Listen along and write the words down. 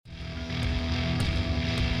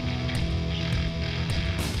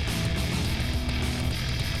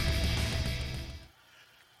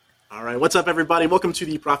All right, what's up, everybody? Welcome to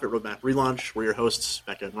the Profit Roadmap Relaunch. We're your hosts,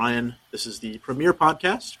 Becca and Ryan. This is the premier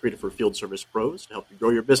podcast created for field service pros to help you grow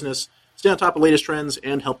your business, stay on top of the latest trends,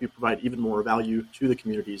 and help you provide even more value to the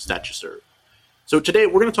communities that you serve. So today,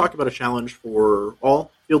 we're going to talk about a challenge for all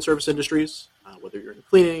field service industries, whether you're in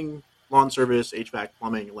cleaning, lawn service, HVAC,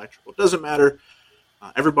 plumbing, electrical, it doesn't matter.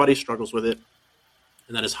 Everybody struggles with it,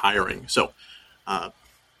 and that is hiring. So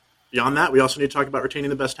beyond that, we also need to talk about retaining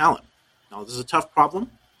the best talent. Now, this is a tough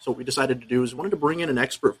problem. So what we decided to do is we wanted to bring in an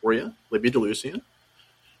expert for you, Libby DeLucien.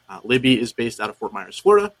 Libby is based out of Fort Myers,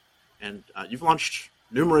 Florida, and you've launched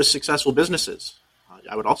numerous successful businesses.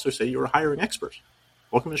 I would also say you're a hiring expert.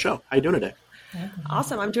 Welcome to the show. How you doing today?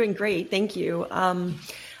 Awesome. I'm doing great. Thank you. I don't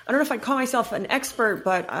know if I'd call myself an expert,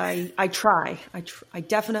 but I try. I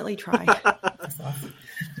definitely try.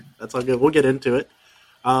 That's all good. We'll get into it.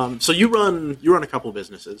 So you run a couple of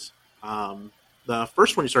businesses. The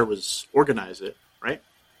first one you started was Organize It, right?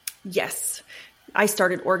 Yes. I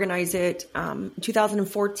started Organize It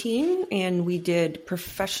 2014, and we did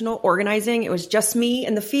professional organizing. It was just me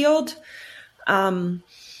in the field, trying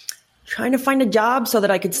to find a job so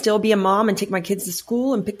that I could still be a mom and take my kids to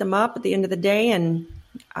school and pick them up at the end of the day and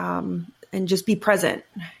just be present.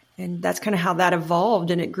 And that's kind of how that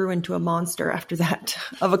evolved, and it grew into a monster after that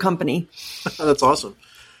of a company. That's awesome.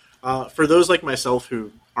 For those like myself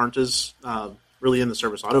who aren't as really in the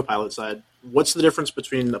service autopilot side, what's the difference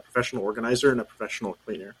between a professional organizer and a professional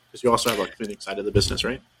cleaner? Because you also have a cleaning side of the business,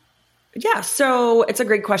 right? Yeah, so it's a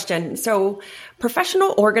great question. So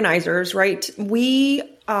professional organizers, right? We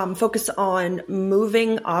focus on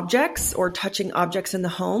moving objects or touching objects in the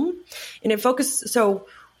home, and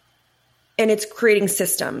it's creating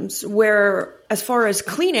systems where, as far as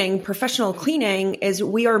cleaning, professional cleaning is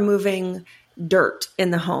we are moving dirt in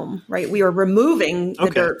the home, right? We are removing the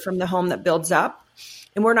dirt from the home that builds up.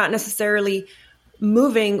 And we're not necessarily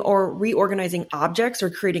moving or reorganizing objects or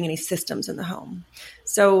creating any systems in the home.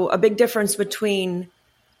 So a big difference between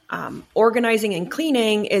organizing and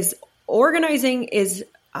cleaning is organizing is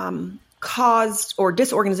caused, or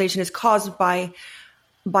disorganization is caused by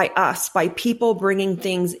us, by people bringing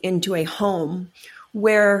things into a home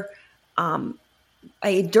where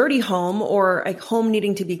a dirty home or a home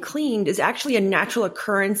needing to be cleaned is actually a natural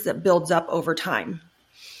occurrence that builds up over time.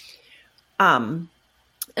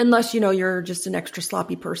 Unless, you're just an extra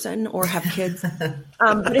sloppy person or have kids.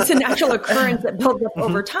 But it's a natural occurrence that builds up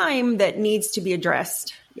over time that needs to be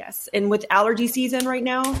addressed. Yes. And with allergy season right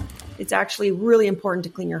now, it's actually really important to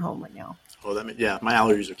clean your home right now. Oh, my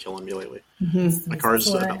allergies are killing me lately. Mm-hmm.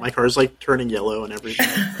 My car's like turning yellow and everything.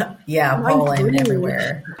 Yeah, pollen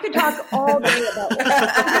everywhere. I could talk all day about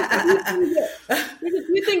There's a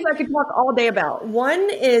few things I could talk all day about. One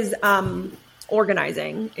is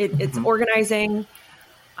organizing. It's organizing.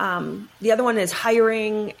 The other one is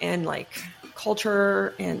hiring and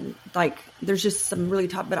culture and there's just some really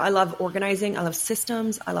top, but I love organizing. I love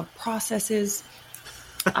systems. I love processes.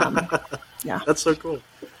 Yeah. That's so cool.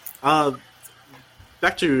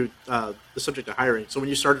 Back to the subject of hiring. So when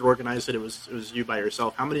you started Organize It, it was you by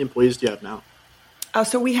yourself. How many employees do you have now?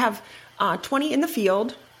 So we have 20 in the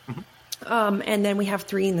field, and then we have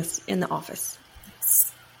 3 in the office.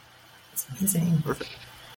 It's amazing. Perfect.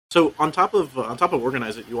 So on top of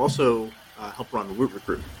Organize It, you also help run Root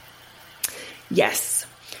Recruit. Yes.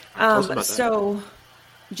 Tell us about that. So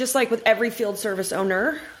just like with every field service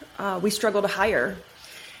owner, we struggle to hire.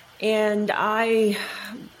 And I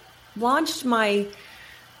launched my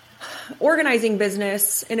organizing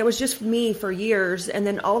business, and it was just me for years. And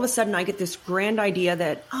then all of a sudden I get this grand idea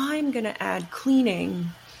that I'm going to add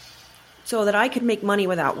cleaning so that I could make money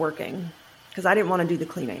without working, because I didn't want to do the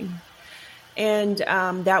cleaning. And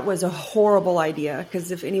that was a horrible idea,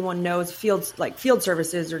 because if anyone knows, field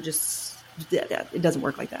services are just, it doesn't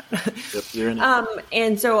work like that. Yep, you're in it.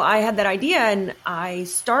 And so I had that idea, and I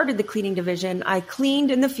started the cleaning division. I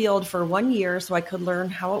cleaned in the field for 1 year so I could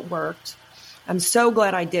learn how it worked. I'm so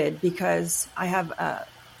glad I did, because I have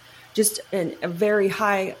just a very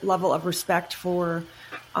high level of respect for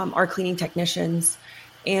our cleaning technicians.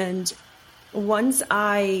 And once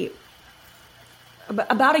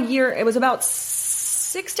about a year, it was about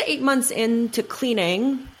 6 to 8 months into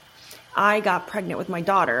cleaning, I got pregnant with my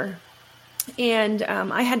daughter, and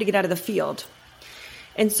I had to get out of the field.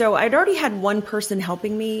 And so I'd already had one person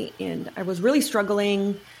helping me, and I was really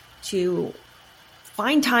struggling to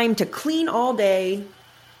find time to clean all day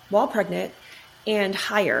while pregnant and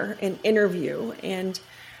hire and interview. And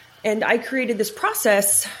I created this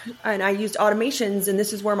process, and I used automations, and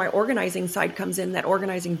this is where my organizing side comes in, that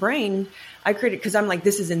organizing brain. I created, because I'm like,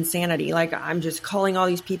 this is insanity. Like, I'm just calling all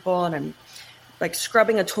these people, and I'm like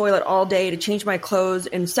scrubbing a toilet all day to change my clothes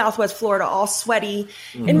in Southwest Florida, all sweaty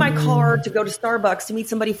in my car to go to Starbucks to meet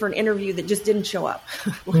somebody for an interview that just didn't show up.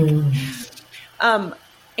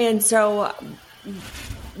 And so,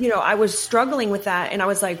 I was struggling with that, and I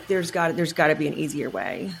was like, there's got to be an easier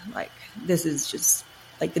way. Like, this is just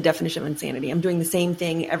like the definition of insanity. I'm doing the same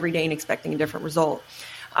thing every day and expecting a different result.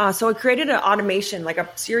 So I created an automation, like a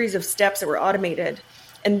series of steps that were automated,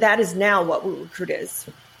 and that is now what Woo Recruit is.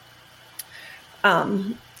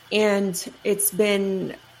 And it's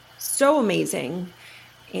been so amazing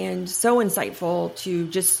and so insightful to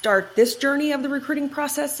just start this journey of the recruiting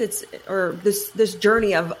process. This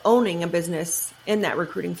journey of owning a business in that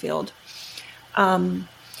recruiting field.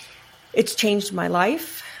 It's changed my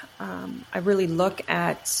life. I really look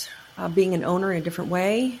at being an owner in a different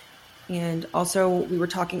way. And also we were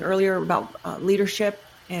talking earlier about leadership,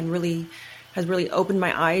 and has really opened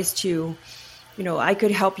my eyes to, I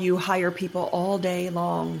could help you hire people all day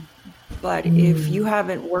long, but if you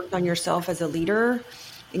haven't worked on yourself as a leader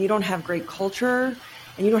and you don't have great culture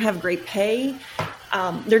and you don't have great pay,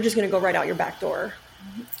 they're just going to go right out your back door.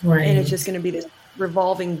 Right. And it's just going to be this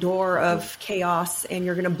revolving door of chaos, and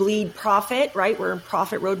you're going to bleed profit, right? We're in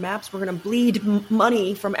profit roadmaps. We're going to bleed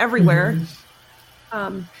money from everywhere.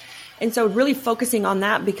 And so really focusing on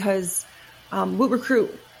that, because Woo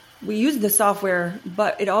Recruit, we use the software,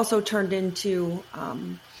 but it also turned into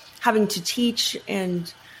having to teach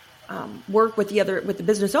and work with the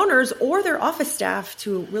business owners or their office staff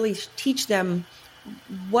to really teach them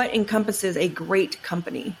what encompasses a great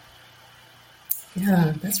company.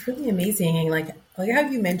 Yeah, that's really amazing. And like how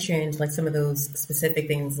you mentioned, like some of those specific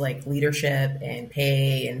things like leadership and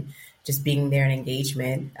pay and just being there and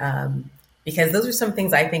engagement. Because those are some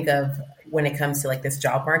things I think of when it comes to like this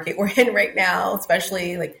job market we're in right now,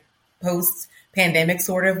 especially like post-pandemic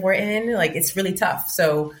sort of we're in, like it's really tough.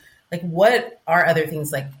 So like what are other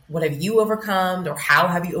things, like what have you overcome, or how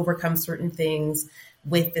have you overcome certain things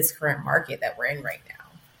with this current market that we're in right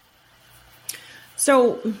now?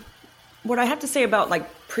 So what I have to say about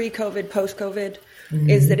like pre-COVID, post-COVID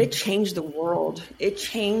is that it changed the world. It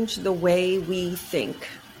changed the way we think.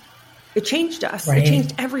 It changed us. Right. It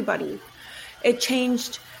changed everybody. It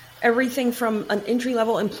changed everything from an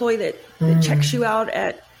entry-level employee that checks you out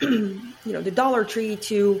at the Dollar Tree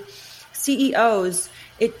to CEOs.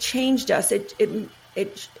 It changed us. It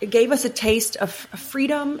gave us a taste of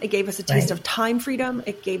freedom. It gave us a taste of time freedom.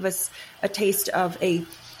 It gave us a taste of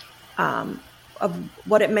of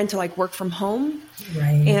what it meant to like work from home.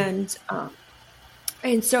 Right.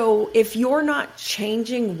 And so if you're not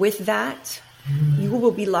changing with that, you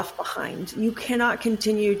will be left behind. You cannot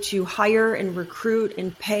continue to hire and recruit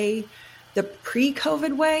and pay the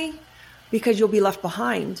pre-COVID way, because you'll be left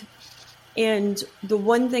behind. And the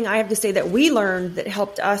one thing I have to say that we learned that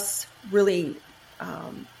helped us really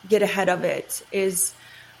get ahead of it is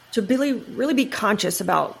to really be conscious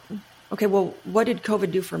about, okay, well, what did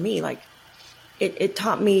COVID do for me? Like it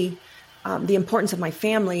taught me the importance of my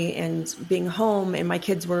family and being home, and my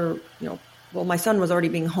kids were, well, my son was already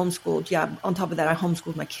being homeschooled. Yeah. On top of that, I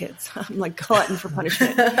homeschooled my kids. I'm like glutton for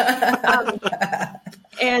punishment.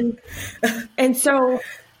 And so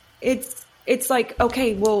it's like,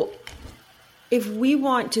 okay, well, if we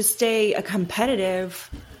want to stay competitive,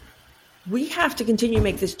 we have to continue to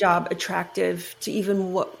make this job attractive to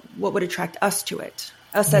even what would attract us to it,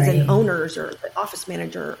 us as an owners or the office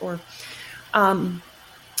manager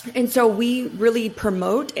and so we really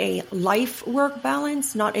promote a life-work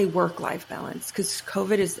balance, not a work-life balance, because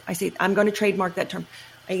COVID I'm going to trademark that term,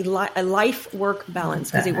 a life-work balance,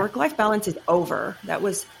 because a work-life balance is over. That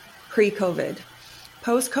was pre-COVID.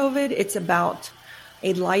 Post-COVID, it's about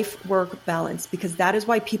a life-work balance, because that is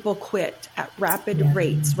why people quit at rapid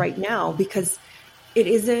rates right now, because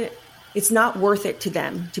it's not worth it to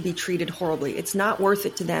them to be treated horribly. It's not worth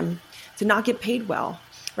it to them to not get paid well.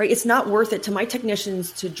 Right? It's not worth it to my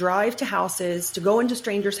technicians to drive to houses, to go into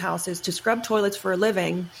strangers' houses, to scrub toilets for a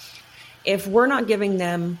living, if we're not giving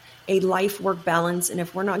them a life-work balance, and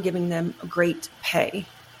if we're not giving them great pay,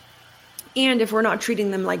 and if we're not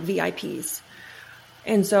treating them like VIPs.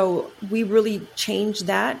 And so we really changed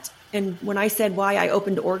that. And when I said why I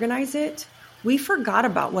opened Organize It, we forgot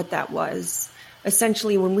about what that was,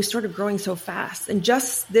 essentially, when we started growing so fast. And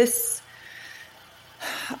just this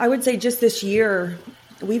year,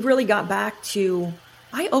 we've really got back to,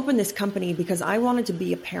 I opened this company because I wanted to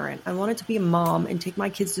be a parent. I wanted to be a mom and take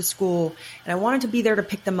my kids to school. And I wanted to be there to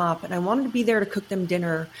pick them up. And I wanted to be there to cook them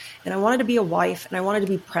dinner. And I wanted to be a wife. And I wanted to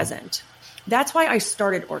be present. That's why I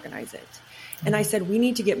started Organize It. And I said, we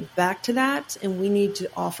need to get back to that. And we need to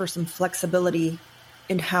offer some flexibility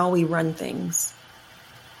in how we run things.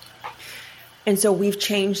 And so we've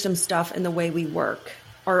changed some stuff in the way we work.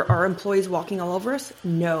 Are our employees walking all over us?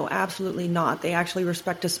 No, absolutely not. They actually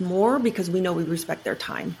respect us more because we know we respect their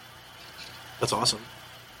time. That's awesome.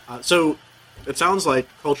 So it sounds like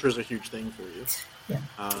culture is a huge thing for you. Yeah.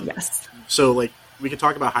 Yes. So like we could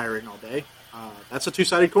talk about hiring all day. That's a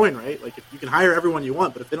two-sided coin, right? Like if you can hire everyone you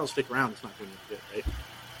want, but if they don't stick around, it's not doing you good,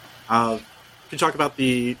 right? Can you talk about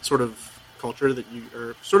the sort of culture that you,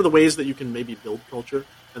 or sort of the ways that you can maybe build culture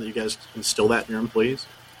and that you guys instill that in your employees?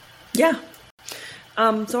 Yeah.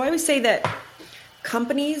 So I always say that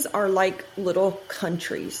companies are like little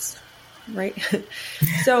countries, right?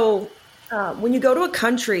 So when you go to a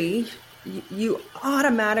country, you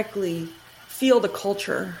automatically feel the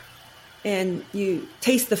culture and you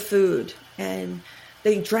taste the food and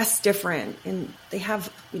they dress different and they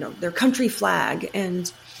have, their country flag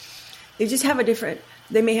and they just have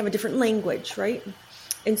they may have a different language, right?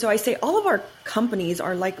 And so I say all of our companies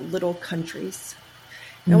are like little countries.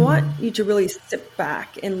 I want you to really sit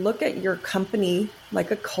back and look at your company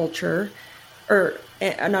like a culture, or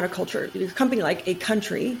not a culture, your company like a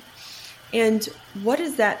country. And what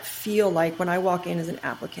does that feel like when I walk in as an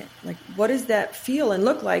applicant? Like, what does that feel and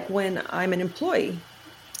look like when I'm an employee?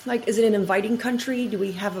 Like, is it an inviting country? Do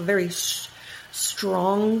we have a very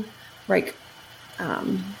strong,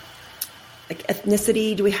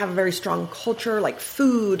 ethnicity? Do we have a very strong culture, like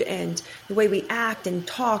food and the way we act and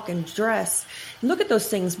talk and dress? And look at those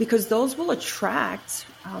things because those will attract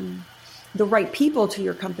the right people to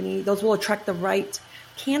your company. Those will attract the right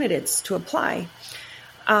candidates to apply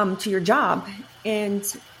to your job. And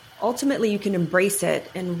ultimately you can embrace it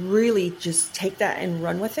and really just take that and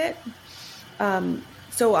run with it.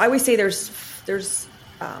 So I always say there's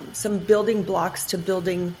some building blocks to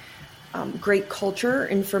building great culture.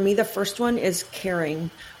 And for me, the first one is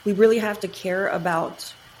caring. We really have to care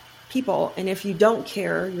about people. And if you don't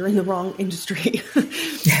care, you're in the wrong industry.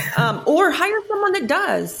 Or hire someone that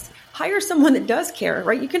does. Hire someone that does care,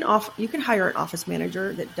 right? You can hire an office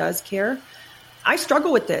manager that does care. I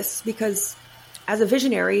struggle with this because as a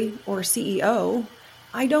visionary or CEO,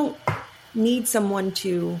 I don't need someone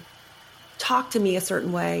to talk to me a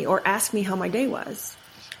certain way or ask me how my day was.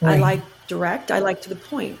 Right. I like direct. I like to the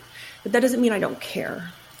point. But that doesn't mean I don't care.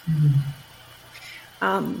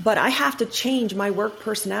 But I have to change my work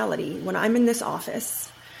personality when I'm in this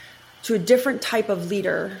office to a different type of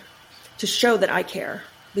leader to show that I care.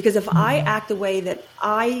 Because if I act the way that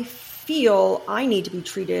I feel I need to be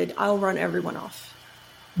treated, I'll run everyone off.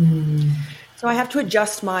 So I have to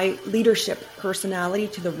adjust my leadership personality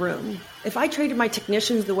to the room. If I treated my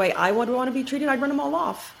technicians the way I would want to be treated, I'd run them all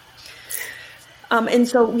off. And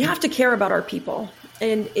so we have to care about our people.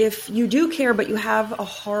 And if you do care, but you have a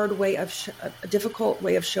hard way a difficult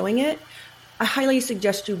way of showing it, I highly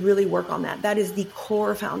suggest you really work on that. That is the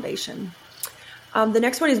core foundation. The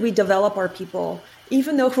next one is we develop our people.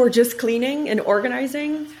 Even though we're just cleaning and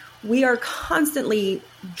organizing, we are constantly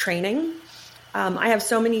training. I have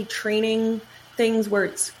so many training things where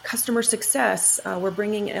it's customer success. We're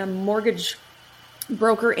bringing a mortgage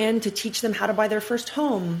broker in to teach them how to buy their first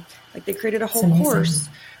home. Like they created a whole course.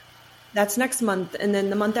 That's next month. And then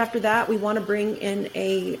the month after that, we want to bring in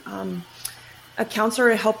a counselor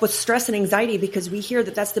to help with stress and anxiety because we hear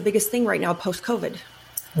that that's the biggest thing right now post-COVID.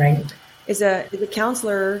 Right. Is a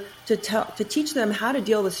counselor to teach them how to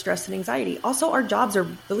deal with stress and anxiety. Also, our jobs are,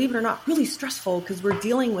 believe it or not, really stressful because we're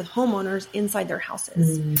dealing with homeowners inside their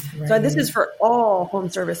houses. Right. So this is for all home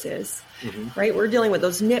services, right? We're dealing with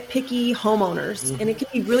those nitpicky homeowners, and it can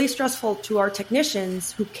be really stressful to our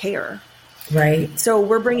technicians who care. Right. So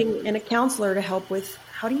we're bringing in a counselor to help with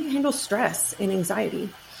how do you handle stress and anxiety.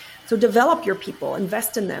 So develop your people,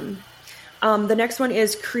 invest in them. The next one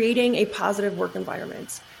is creating a positive work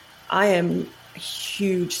environment. I am a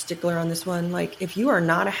huge stickler on this one. Like, if you are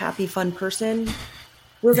not a happy, fun person,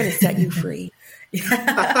 we're going to set you free.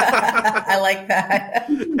 I like that.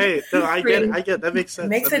 Hey, no, I get that makes sense. It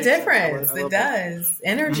makes a difference. It does.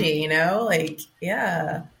 Energy,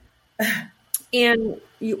 yeah. And,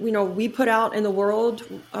 we put out in the world,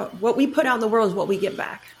 what we put out in the world is what we get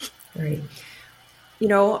back. Right.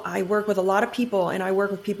 I work with a lot of people and I work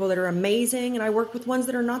with people that are amazing and I work with ones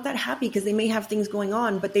that are not that happy because they may have things going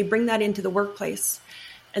on, but they bring that into the workplace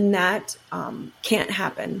and that can't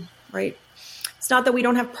happen, right? It's not that we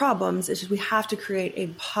don't have problems. It's just we have to create a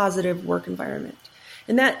positive work environment.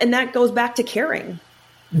 And that goes back to caring,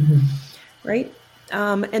 right?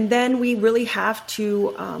 And then we really have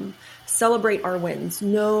to celebrate our wins,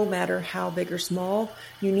 no matter how big or small.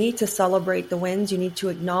 You need to celebrate the wins. You need to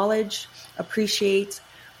acknowledge, appreciate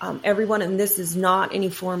everyone. And this is not any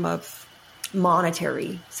form of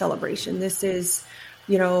monetary celebration. This is,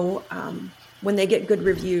 when they get good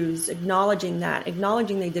reviews, acknowledging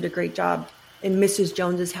they did a great job in Mrs.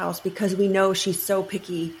 Jones's house, because we know she's so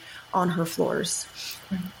picky on her floors.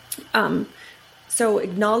 So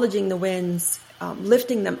acknowledging the wins,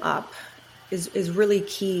 lifting them up is really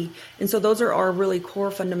key. And so those are our really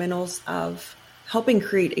core fundamentals of helping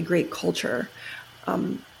create a great culture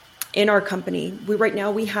in our company. Right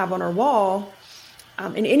now we have on our wall,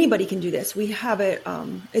 and anybody can do this. We have it.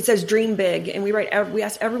 It says "Dream Big," and we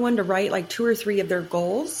ask everyone to write like 2 or 3 of their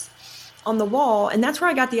goals on the wall. And that's where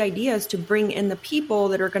I got the ideas to bring in the people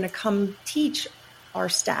that are going to come teach our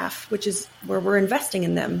staff, which is where we're investing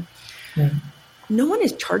in them. No one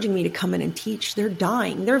is charging me to come in and teach. They're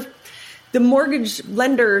dying. The mortgage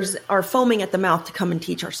lenders are foaming at the mouth to come and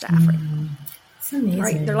teach our staff. It's amazing.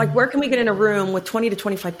 Right? They're like, where can we get in a room with 20 to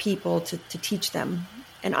 25 people to teach them?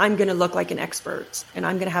 And I'm going to look like an expert, and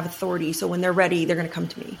I'm going to have authority. So when they're ready, they're going to come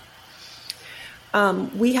to me.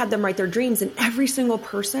 We had them write their dreams, and every single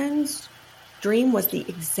person's dream was the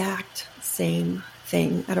exact same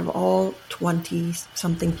thing. Out of all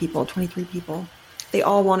 20-something people, 23 people, they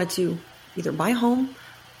all wanted to either buy a home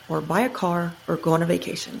or buy a car or go on a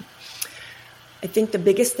vacation. I think the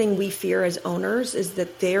biggest thing we fear as owners is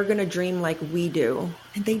that they're going to dream like we do,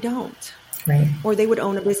 and they don't. Right. Or they would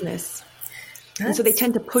own a business. And so they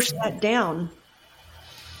tend to push that down.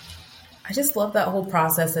 I just love that whole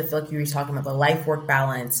process. I feel like you were talking about the life-work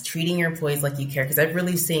balance, treating your employees like you care, because I've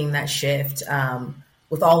really seen that shift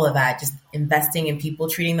with all of that. Just investing in people,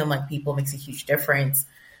 treating them like people makes a huge difference.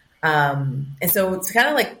 And so to kind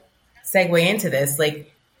of like segue into this,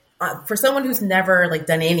 like for someone who's never like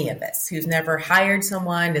done any of this, who's never hired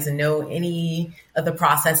someone, doesn't know any of the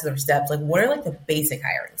processes or steps, like what are like the basic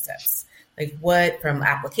hiring steps? Like what, from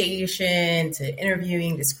application to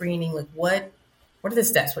interviewing to screening, like what are the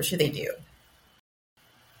steps? What should they do?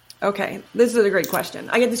 Okay, this is a great question.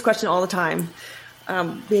 I get this question all the time,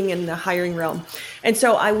 being in the hiring realm. And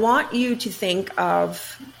so I want you to think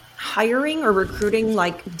of hiring or recruiting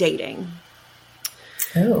like dating.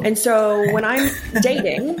 Oh. And so when I'm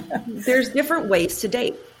dating, there's different ways to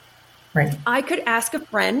date. Right. I could ask a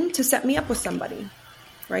friend to set me up with somebody.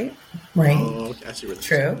 Right? Right. Oh, I see where this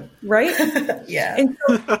True. Right? Yeah. And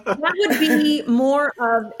so that would be more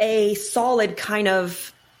of a solid kind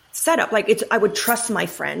of setup. Like I would trust my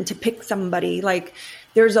friend to pick somebody. Like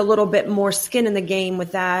there's a little bit more skin in the game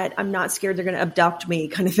with that. I'm not scared they're going to abduct me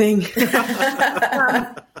kind of thing.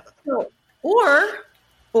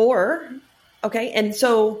 Okay. And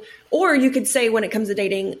so, or you could say when it comes to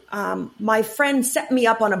dating, my friend set me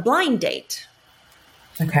up on a blind date.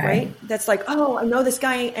 Okay. Right? That's like, oh, I know this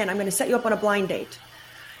guy and I'm going to set you up on a blind date.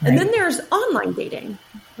 Right. And then there's online dating,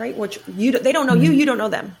 right? Which they don't know you, you don't know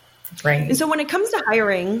them. Right. And so when it comes to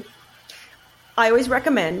hiring, I always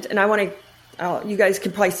recommend, and I want to, you guys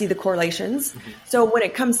can probably see the correlations. Mm-hmm. So when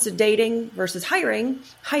it comes to dating versus hiring,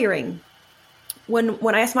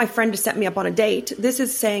 when I ask my friend to set me up on a date, this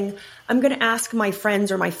is saying, I'm going to ask my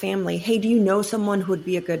friends or my family, hey, do you know someone who would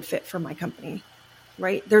be a good fit for my company?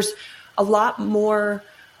 Right? There's a lot more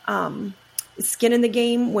skin in the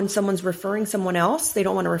game when someone's referring someone else. They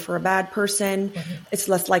don't want to refer a bad person. Mm-hmm. It's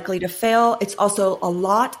less likely to fail. It's also a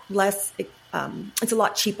lot less, it's a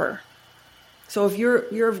lot cheaper. So if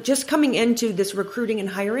you're just coming into this recruiting and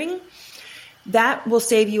hiring, that will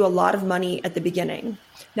save you a lot of money at the beginning.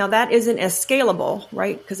 Now that isn't as scalable,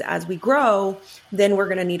 right? Because as we grow, then we're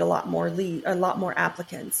going to need a lot more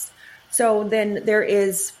applicants. So then there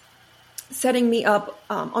is setting me up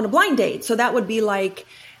on a blind date. So that would be like,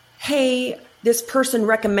 hey, this person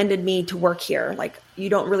recommended me to work here. Like you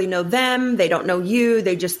don't really know them. They don't know you.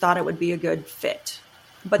 They just thought it would be a good fit.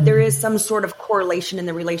 But there is some sort of correlation in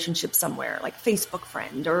the relationship somewhere, like Facebook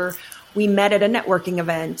friend, or we met at a networking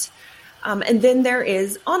event. And then there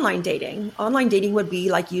is online dating. Online dating would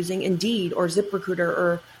be like using Indeed or ZipRecruiter,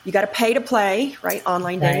 or you got to pay to play, right?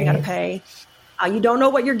 Online dating, got to pay. You don't know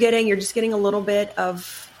what you're getting. You're just getting a little bit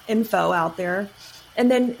of info out there,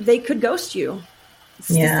 and then they could ghost you. It's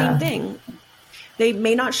the same thing. They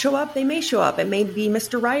may not show up. They may show up. It may be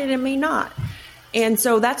Mr. Right and it may not. And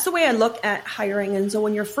so that's the way I look at hiring. And so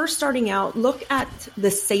when you're first starting out, look at the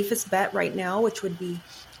safest bet right now, which would be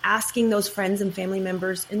asking those friends and family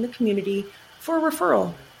members in the community for a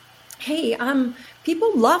referral. Hey,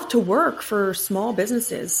 people love to work for small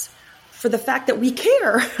businesses for the fact that we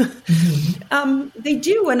care. Mm-hmm. They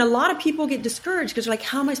do. And a lot of people get discouraged because they're like,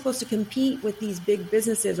 how am I supposed to compete with these big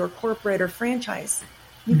businesses or corporate or franchise?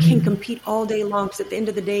 You can compete all day long because at the end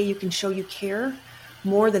of the day, you can show you care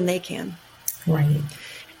more than they can. Right.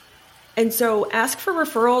 And so ask for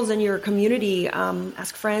referrals in your community,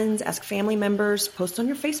 ask friends, ask family members, post on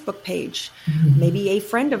your Facebook page. Maybe a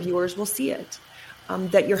friend of yours will see it,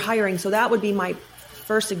 that you're hiring. So that would be my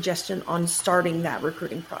first suggestion on starting that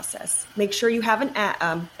recruiting process. Make sure you have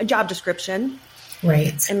a job description.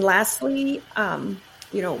 Right. And lastly,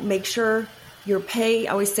 make sure your pay,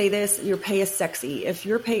 I always say this, your pay is sexy. If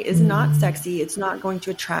your pay is not sexy, it's not going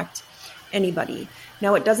to attract anybody.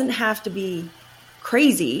 Now, it doesn't have to be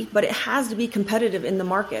crazy, but it has to be competitive in the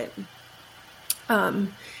market.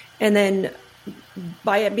 And then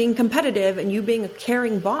by it being competitive and you being a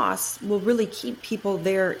caring boss will really keep people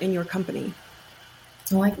there in your company.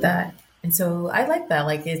 I like that. And so I like that.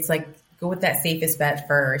 Like, it's like, go with that safest bet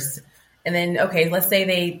first. And then, okay, let's say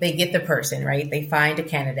they get the person, right? They find a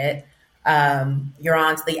candidate. You're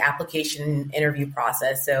on to the application interview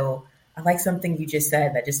process. So I like something you just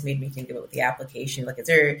said that just made me think about the application. Like, is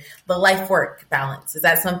there the life-work balance? Is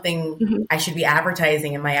that something I should be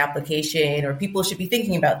advertising in my application, or people should be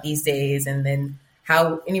thinking about these days? And then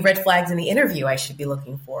how any red flags in the interview I should be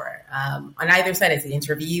looking for? On either side, is the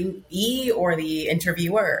interviewee or the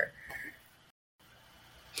interviewer?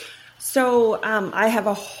 So I have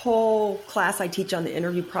a whole class I teach on the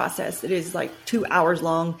interview process. It is like 2 hours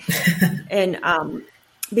long. And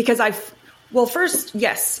because first,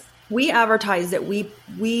 yes, we advertise that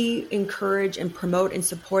we encourage and promote and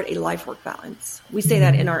support a life-work balance. We say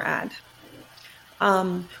that in our ad.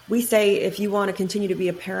 We say if you want to continue to be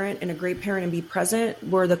a parent and a great parent and be present,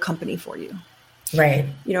 we're the company for you. Right.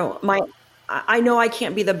 I know I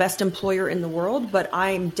can't be the best employer in the world, but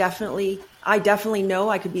I definitely know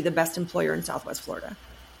I could be the best employer in Southwest Florida.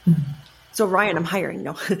 So Ryan, I'm hiring.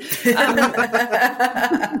 No. We'll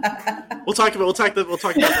talk about that We'll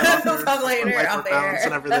talk later out there.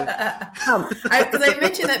 And everything. Because I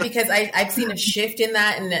mentioned that because I've seen a shift in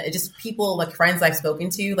that, and just people, like friends I've spoken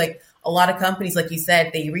to, like a lot of companies, like you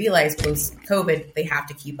said, they realize post COVID they have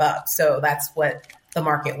to keep up. So that's what the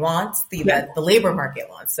market wants, the labor market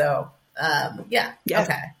wants. So okay.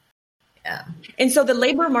 Yeah. And so the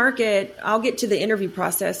labor market, I'll get to the interview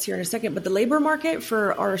process here in a second, but the labor market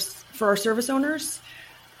for our service owners,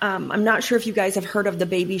 I'm not sure if you guys have heard of the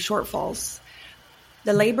baby shortfalls.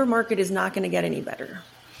 The labor market is not going to get any better.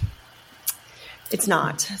 It's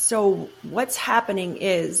not. So what's happening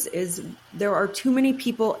is there are too many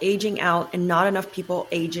people aging out and not enough people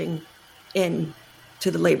aging in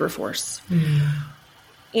to the labor force.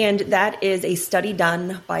 And that is a study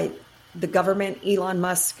done by the government, Elon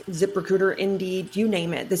Musk, ZipRecruiter, Indeed, you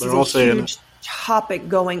name it. This is a huge topic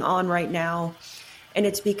going on right now. And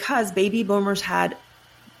it's because baby boomers had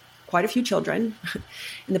quite a few children,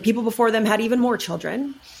 and the people before them had even more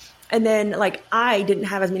children. And then, like, I didn't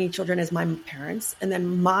have as many children as my parents. And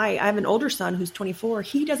then I have an older son who's 24.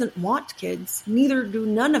 He doesn't want kids. Neither do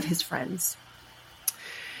none of his friends.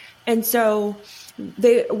 And so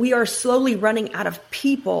we are slowly running out of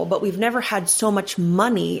people, but we've never had so much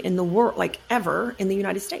money in the world, like ever in the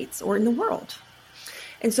United States or in the world.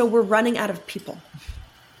 And so we're running out of people.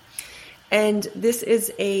 And this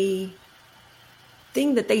is a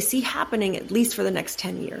thing that they see happening at least for the next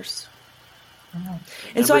 10 years. Wow.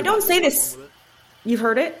 And so I don't say this. You've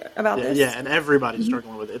heard it about this? Yeah, and everybody's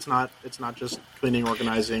struggling with it. It's not just cleaning,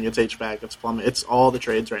 organizing, it's HVAC, it's plumbing, it's all the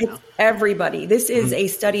trades now. Everybody. This is a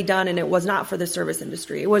study done, and it was not for the service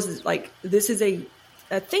industry. It was like, this is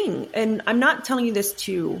a thing. And I'm not telling you this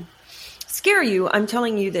to scare you. I'm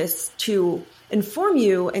telling you this to inform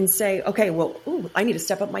you and say, okay, well, I need to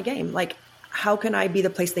step up my game. Like, how can I be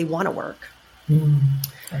the place they want to work?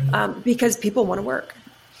 Because people want to work.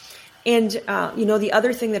 And, the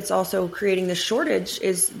other thing that's also creating this shortage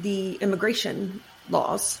is the immigration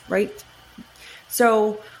laws, right?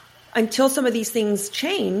 So until some of these things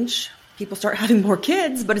change, people start having more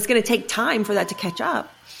kids, but it's going to take time for that to catch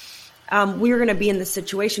up. We're going to be in this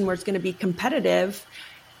situation where it's going to be competitive,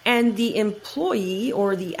 and the employee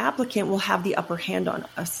or the applicant will have the upper hand on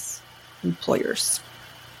us employers.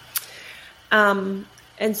 And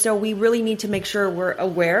so we really need to make sure we're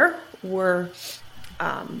aware, we're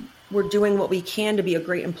doing what we can to be a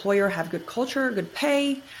great employer, have good culture, good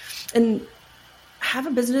pay, and have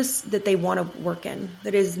a business that they want to work in,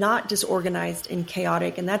 that is not disorganized and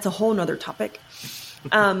chaotic. And that's a whole nother topic.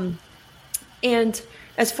 And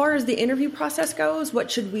as far as the interview process goes, what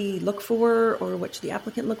should we look for, or what should the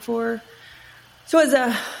applicant look for? So as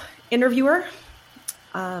a interviewer,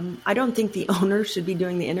 I don't think the owner should be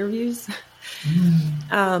doing the interviews,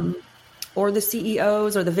 or the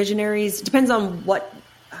CEOs or the visionaries. It depends on what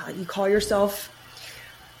you call yourself.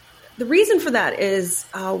 The reason for that is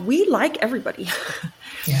we like everybody.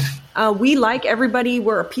 We like everybody.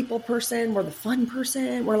 We're a people person. We're the fun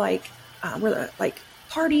person. We're like, we're the like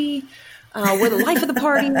party. We're the life of the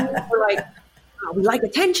party. We're like, we like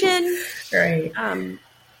attention. Right.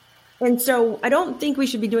 And so I don't think we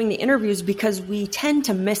should be doing the interviews because we tend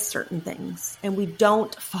to miss certain things and we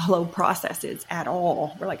don't follow processes at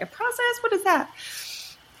all. We're like, a process? What is that?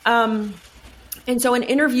 And so an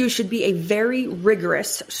interview should be a very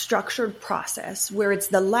rigorous, structured process where it's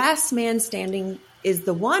the last man standing is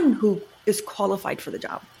the one who is qualified for the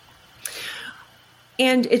job.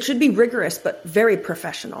 And it should be rigorous, but very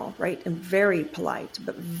professional, right? And very polite,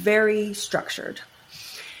 but very structured.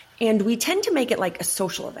 And we tend to make it like a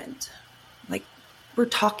social event. Like we're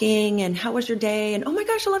talking and how was your day? And oh my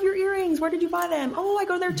gosh, I love your earrings. Where did you buy them? Oh, I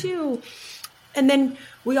go there too. And then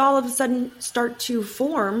we all of a sudden start to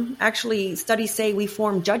form, actually studies say we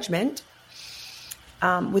form judgment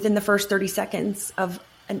within the first 30 seconds of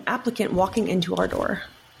an applicant walking into our door.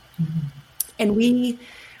 Mm-hmm. And we,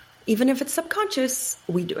 even if it's subconscious,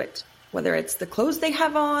 we do it. Whether it's the clothes they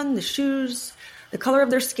have on, the shoes, the color of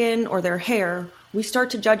their skin or their hair, we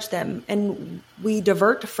start to judge them and we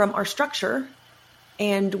divert from our structure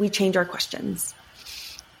and we change our questions.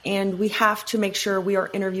 And we have to make sure we are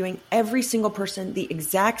interviewing every single person the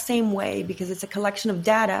exact same way because it's a collection of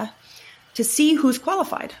data to see who's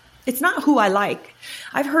qualified. It's not who I like.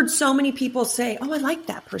 I've heard so many people say, oh, I like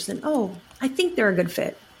that person. Oh, I think they're a good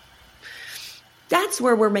fit. That's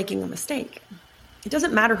where we're making a mistake. It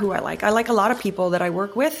doesn't matter who I like. I like a lot of people that I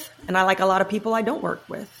work with, and I like a lot of people I don't work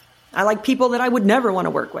with. I like people that I would never want to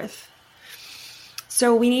work with.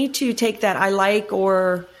 So we need to take that I like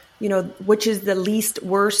or, which is the least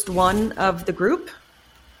worst one of the group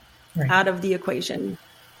out of the equation.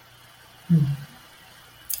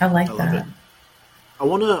 I like that. I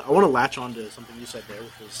want to latch on to something you said there,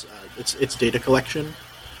 which is it's data collection.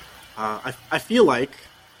 I feel like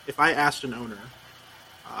if I asked an owner,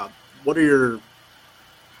 what are your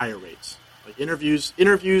hire rates? Like interviews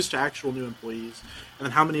to actual new employees, and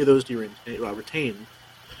then how many of those do you retain?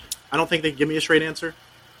 I don't think they give me a straight answer.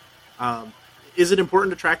 Is it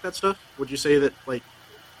important to track that stuff? Would you say that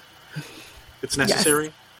it's necessary?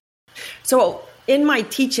 Yes. So in my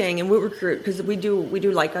teaching and we recruit, because we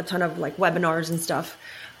do like a ton of like webinars and stuff.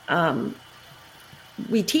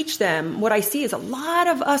 We teach them. What I see is a lot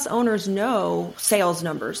of us owners know sales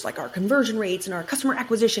numbers, like our conversion rates and our customer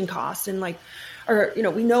acquisition costs, and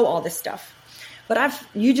we know all this stuff. But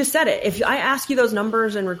you just said it. If I ask you those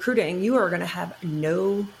numbers in recruiting, you are going to have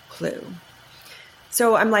no clue.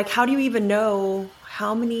 So I'm like, how do you even know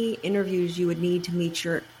how many interviews you would need to meet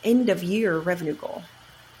your end of year revenue goal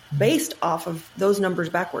based off of those numbers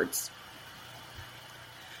backwards?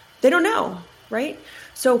 They don't know, right?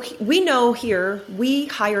 So we know here we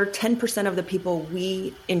hire 10% of the people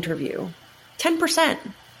we interview. 10%.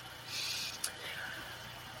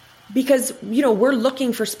 Because, we're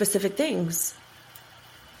looking for specific things.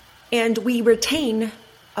 And we retain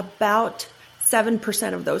about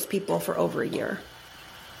 7% of those people for over a year.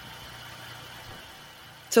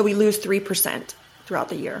 So we lose 3% throughout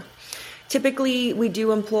the year. Typically, we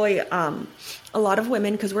do employ a lot of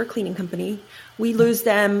women because we're a cleaning company. We lose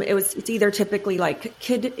them. It's either typically like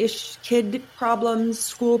kid problems,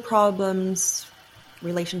 school problems,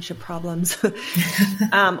 relationship problems,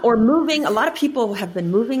 or moving. A lot of people have been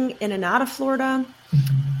moving in and out of Florida.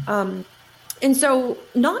 And so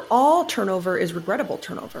not all turnover is regrettable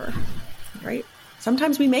turnover, right?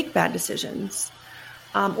 Sometimes we make bad decisions.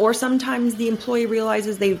 Or sometimes the employee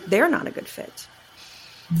realizes they're not a good fit.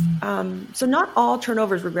 So not all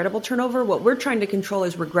turnover is regrettable turnover. What we're trying to control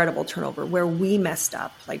is regrettable turnover, where we messed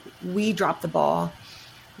up, like we dropped the ball.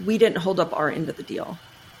 We didn't hold up our end of the deal.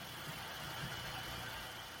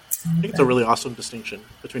 I think it's a really awesome distinction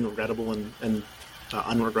between regrettable and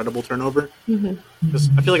unregrettable turnover. Because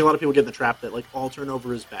I feel like a lot of people get in the trap that like all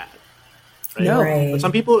turnover is bad. Right? No. Right. But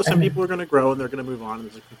some people are going to grow and they're going to move on, and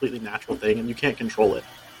it's a completely natural thing, and you can't control it.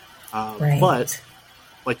 But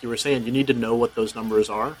like you were saying, you need to know what those numbers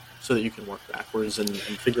are so that you can work backwards and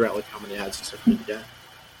figure out like how many ads and stuff you need to get.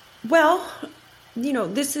 Well,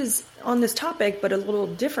 this is on this topic, but a little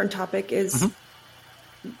different topic is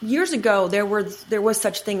years ago there was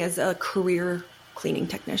such thing as a career cleaning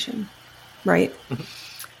technician, right?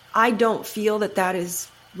 I don't feel that is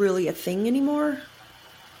really a thing anymore.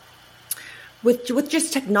 With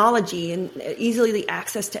just technology and easily the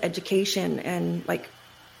access to education and like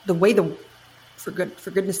the way for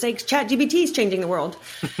goodness sakes, ChatGPT is changing the world.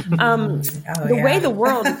 Way the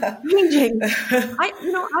world is changing.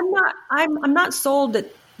 I'm not sold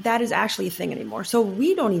that is actually a thing anymore. So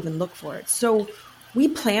we don't even look for it. So we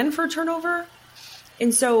plan for turnover,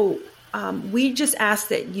 and so we just ask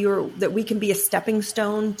that we can be a stepping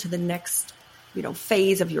stone to the next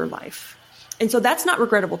phase of your life. And so that's not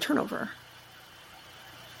regrettable turnover.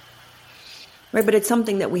 Right. But it's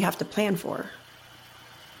something that we have to plan for.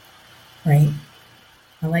 Right.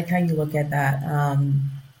 I like how you look at that.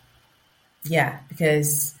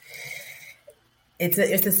 Because it's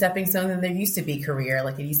a stepping stone, and there used to be career,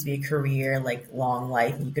 like it used to be a career, like long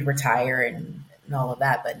life, and you could retire and all of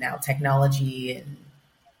that. But now technology and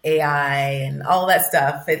AI and all that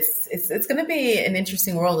stuff, it's going to be an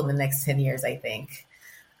interesting world in the next 10 years, I think,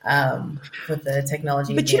 with the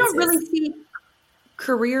technology. But advances. you don't really see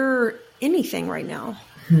career anything right now.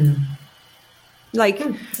 Like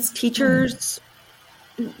teachers,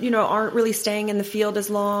 aren't really staying in the field as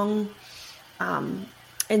long.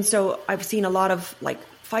 And so I've seen a lot of like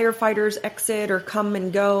firefighters exit or come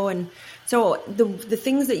and go. And so the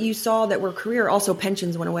things that you saw that were career, also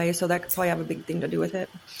pensions went away. So that could probably have a big thing to do with it.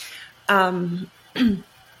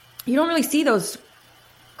 You don't really see those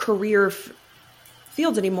career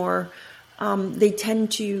fields anymore. They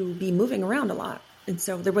tend to be moving around a lot. And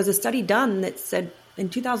so there was a study done that said in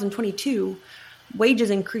 2022, wages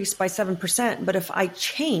increased by 7%. But if I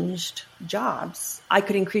changed jobs, I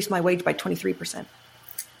could increase my wage by 23%.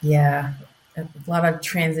 Yeah. A lot of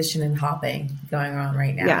transition and hopping going on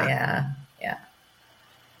right now. Yeah.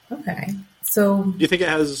 Okay. So do you think it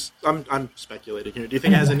has, I'm speculating here. Do you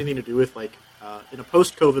think it has anything to do with like, in a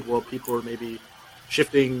post-COVID world, people are maybe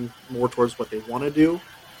shifting more towards what they want to do?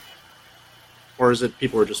 Or is it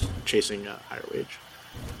people are just chasing a higher wage?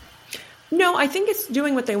 No, I think it's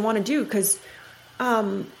doing what they want to do because,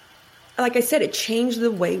 like I said, it changed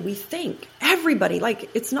the way we think. Everybody, like,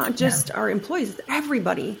 it's not just our employees, it's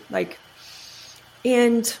everybody. Like,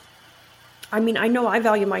 and I mean, I know I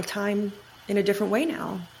value my time in a different way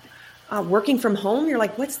now. Working from home, you're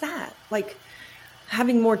like, what's that? Like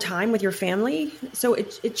having more time with your family. So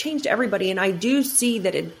it changed everybody. And I do see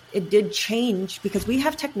that it did change because we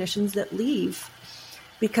have technicians that leave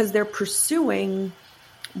because they're pursuing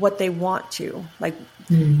what they want to. Like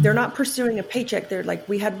they're not pursuing a paycheck. They're like,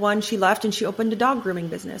 we had one, she left and she opened a dog grooming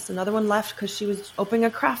business. Another one left because she was opening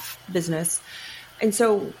a craft business. And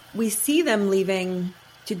so we see them leaving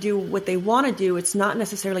to do what they want to do. It's not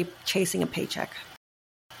necessarily chasing a paycheck.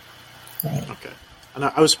 Right. Okay. And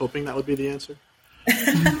I was hoping that would be the answer.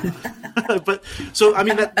 But so, I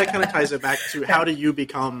mean, that kind of ties it back to how do you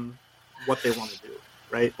become what they want to do,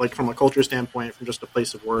 right? Like from a culture standpoint, from just a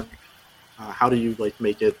place of work, how do you like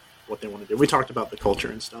make it what they want to do? We talked about the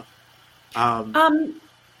culture and stuff.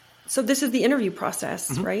 So this is the interview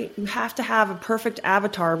process, right? You have to have a perfect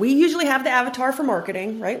avatar. We usually have the avatar for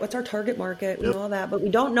marketing, right? What's our target market? We know all that, but we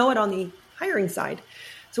don't know it on the hiring side.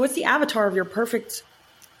 So what's the avatar of your perfect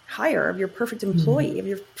hire, of your perfect employee, of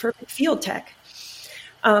your perfect field tech?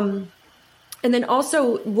 And then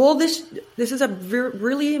also, this is a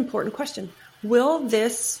really important question. Will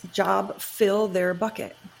this job fill their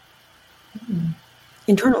bucket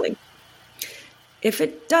internally? If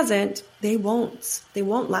it doesn't, they won't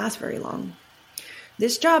last very long.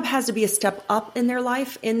 This job has to be a step up in their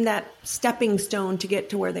life, in that stepping stone to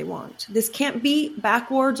get to where they want. This can't be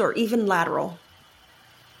backwards or even lateral.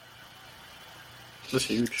 That's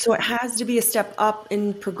huge. So it has to be a step up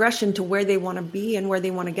in progression to where they want to be and where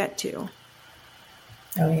they want to get to.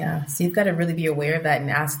 Oh yeah. So you've got to really be aware of that and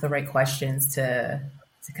ask the right questions to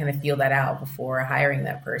kind of feel that out before hiring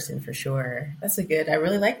that person for sure. I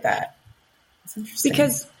really like that. That's interesting.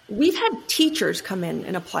 Because we've had teachers come in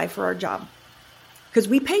and apply for our job because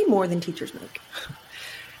we pay more than teachers make.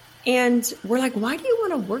 And we're like, why do you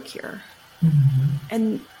want to work here?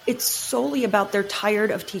 And it's solely about they're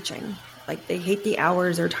tired of teaching. Like they hate the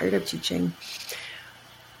hours, they're tired of teaching.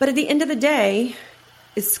 But at the end of the day,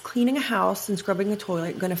 is cleaning a house and scrubbing a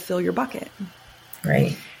toilet going to fill your bucket?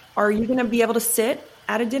 Right. Are you going to be able to sit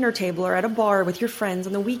at a dinner table or at a bar with your friends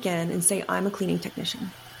on the weekend and say, I'm a cleaning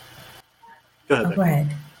technician? Go ahead. Go ahead.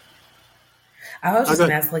 I was just going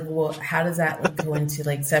to ask, like, well, how does that go into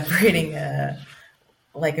like separating a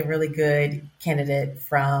really good candidate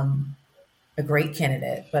from a great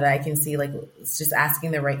candidate? But I can see like it's just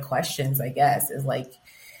asking the right questions, I guess, is like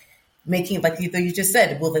making, like you just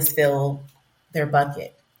said, will this fill their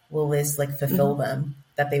bucket? Will this like fulfill them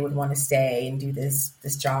that they would want to stay and do this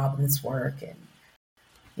job and this work? And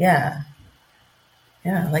yeah,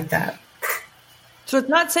 I like that. So it's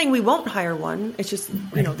not saying we won't hire one. It's just,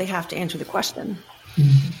 they have to answer the question.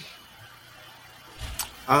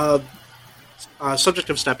 Subject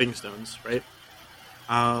of stepping stones, right?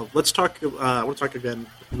 Let's talk. I want to talk again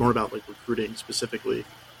more about like recruiting specifically.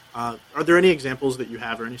 Are there any examples that you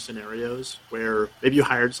have or any scenarios where maybe you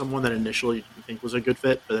hired someone that initially you didn't think was a good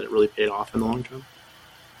fit, but that it really paid off in the long term?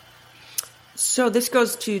 So this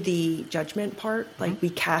goes to the judgment part. Like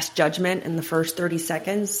we cast judgment in the first 30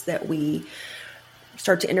 seconds that we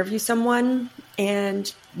start to interview someone.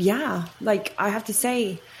 And yeah, like I have to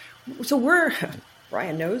say, so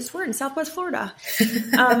Brian knows we're in Southwest Florida.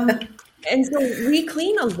 And so we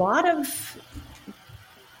clean a lot of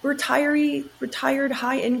retired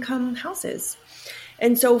high income houses.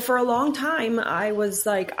 And so for a long time, I was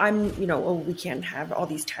like, we can't have all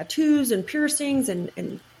these tattoos and piercings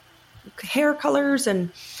and hair colors and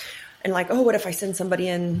like, oh, what if I send somebody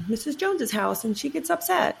in Mrs. Jones's house and she gets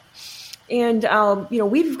upset? And,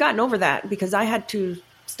 we've gotten over that because I had to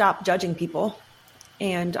stop judging people.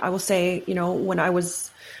 And I will say, when I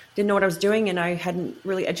didn't know what I was doing and I hadn't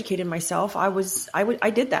really educated myself, I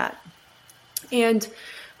did that. And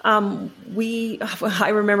I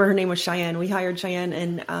remember her name was Cheyenne. We hired Cheyenne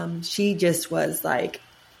and she just was like,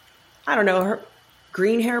 I don't know, her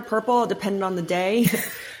green hair, purple, depending on the day.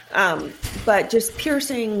 But just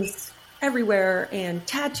piercings everywhere and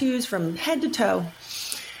tattoos from head to toe.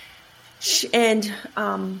 And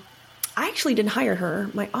I actually didn't hire her.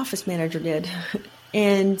 My office manager did.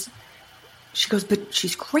 And she goes, but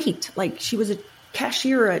she's great. Like she was a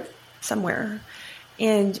cashier at somewhere.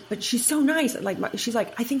 But she's so nice. She's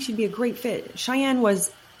like, I think she'd be a great fit. Cheyenne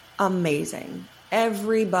was amazing.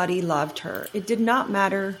 Everybody loved her. It did not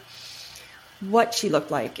matter what she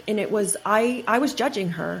looked like. And it was, I was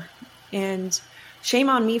judging her, and shame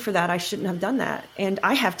on me for that. I shouldn't have done that. And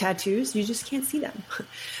I have tattoos. You just can't see them.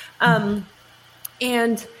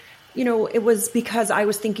 It was because I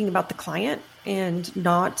was thinking about the client and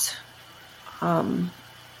not,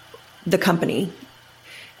 the company.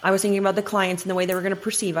 I was thinking about the clients and the way they were going to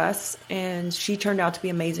perceive us. And she turned out to be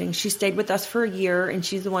amazing. She stayed with us for a year, and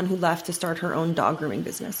she's the one who left to start her own dog grooming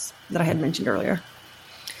business that I had mentioned earlier.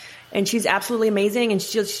 And she's absolutely amazing. And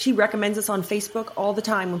she recommends us on Facebook all the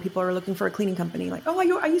time when people are looking for a cleaning company. Like, oh,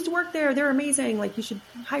 I used to work there. They're amazing. Like, you should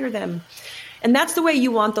hire them. And that's the way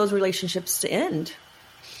you want those relationships to end.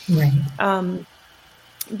 Right.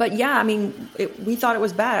 But yeah, I mean, we thought it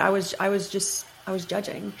was bad. I was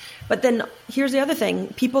judging. But then here's the other thing.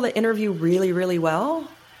 People that interview really, really well,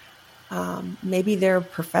 maybe they're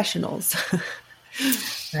professionals.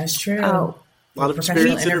 That's true. A lot of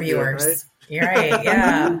professional experience interviewers. Right? You're right.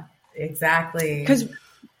 Yeah, exactly. Because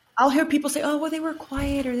I'll hear people say, oh, well, they were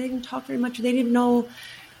quiet, or they didn't talk very much, or they didn't know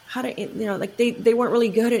how to, like they weren't really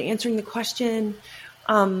good at answering the question.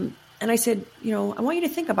 And I said, I want you to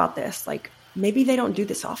think about this. Like, maybe they don't do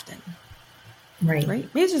this often. Right. Maybe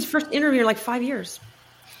it's his first interview in like 5 years.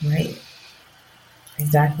 Right.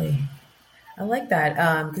 Exactly. I like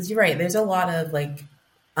that. Because you're right. There's a lot of like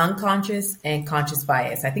unconscious and conscious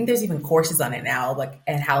bias. I think there's even courses on it now, like,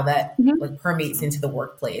 and how that like permeates into the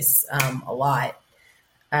workplace a lot.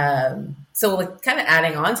 So like kind of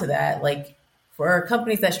adding on to that, like for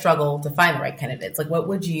companies that struggle to find the right candidates, like what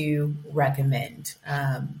would you recommend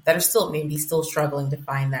that are still struggling to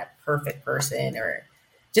find that perfect person, or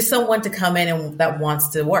just someone to come in and that wants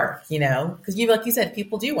to work, because like you said,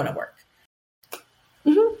 people do want to work.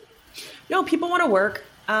 Mm-hmm. No, people want to work.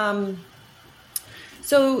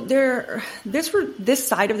 So this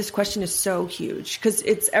side of this question is so huge because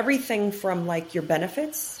it's everything from like your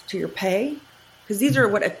benefits to your pay. Because these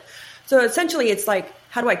are so essentially it's like,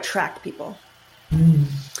 how do I attract people? And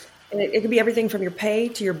it could be everything from your pay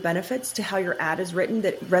to your benefits to how your ad is written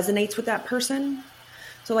that resonates with that person.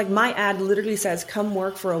 So like my ad literally says, come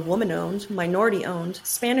work for a woman-owned, minority-owned,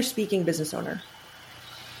 Spanish-speaking business owner.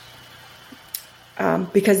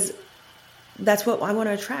 Because that's what I want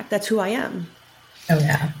to attract. That's who I am. Oh,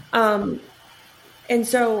 yeah. And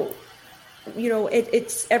so,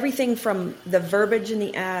 it's everything from the verbiage in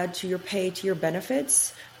the ad to your pay, to your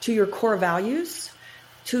benefits, to your core values,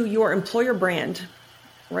 to your employer brand,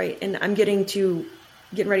 right? And I'm getting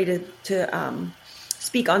ready to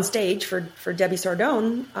speak on stage for Debbie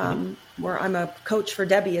Sardone, where I'm a coach for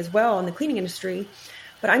Debbie as well in the cleaning industry.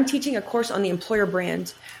 But I'm teaching a course on the employer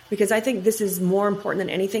brand because I think this is more important than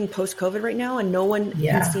anything post-COVID right now. And no one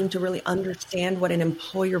can seem to really understand what an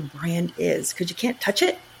employer brand is because you can't touch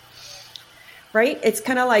it, right? It's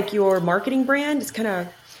kind of like your marketing brand. It's kind of,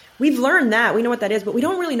 we've learned that. We know what that is, but we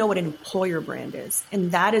don't really know what an employer brand is.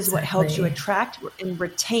 And that is what helps you attract and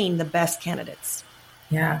retain the best candidates.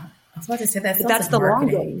 Yeah. I was about to say that's like the long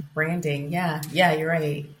game. Branding. Yeah. Yeah, you're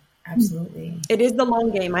right. Absolutely. It is the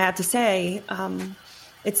long game, I have to say.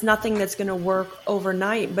 It's nothing that's going to work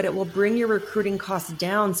overnight, but it will bring your recruiting costs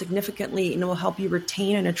down significantly and it will help you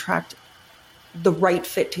retain and attract the right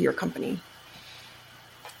fit to your company.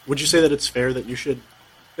 Would you say that it's fair that you should,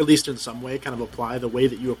 at least in some way, kind of apply the way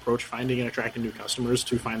that you approach finding and attracting new customers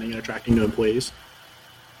to finding and attracting new employees?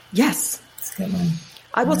 Yes. That's a good one.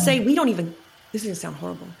 I will say we don't even, this is going to sound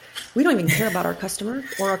horrible. We don't even care about our customer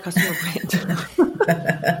or our customer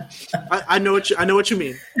brand. I know what you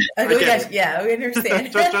mean. Yeah, we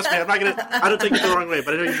understand. Trust me, I don't take it the wrong way,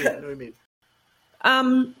 but I know what you mean.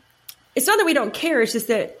 It's not that we don't care. It's just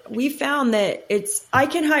that we found that I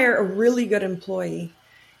can hire a really good employee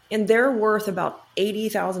and they're worth about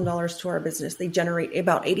 $80,000 to our business. They generate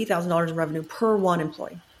about $80,000 in revenue per one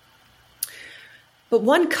employee. But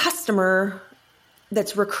one customer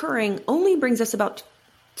that's recurring only brings us about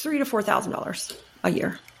 $3,000 to $4,000 a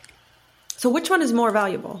year. So which one is more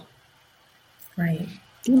valuable? Right.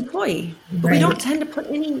 The employee. But we don't tend to put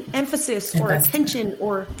any emphasis or attention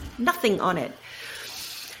or nothing on it.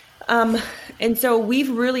 And so we've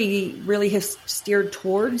really have steered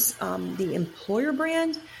towards the employer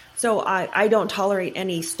brand. So I don't tolerate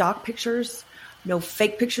any stock pictures, no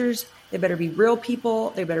fake pictures. They better be real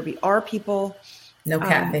people. They better be our people. No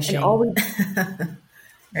catfishing.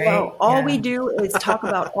 All we do is talk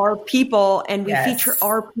about our people, and we feature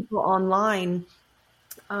our people online.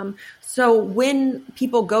 So when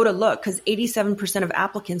people go to look, because 87% of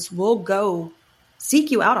applicants will go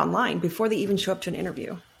seek you out online before they even show up to an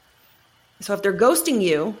interview. So if they're ghosting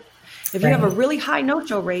you, if you have a really high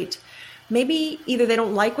no-show rate, maybe either they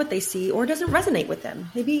don't like what they see or it doesn't resonate with them.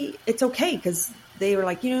 Maybe it's okay because they were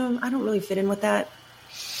like, I don't really fit in with that.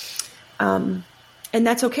 And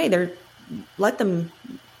that's okay. Let them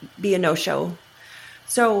be a no-show.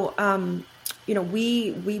 So,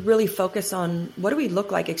 we really focus on what do we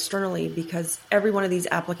look like externally, because every one of these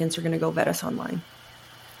applicants are going to go vet us online.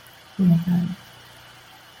 Oh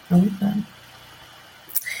my God.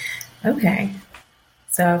 Okay.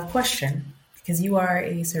 So I have a question, because you are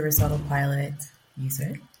a Service Autopilot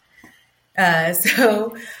user.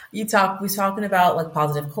 So we're talking about like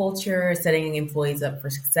positive culture, setting employees up for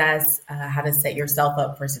success, how to set yourself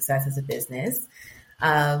up for success as a business.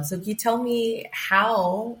 So can you tell me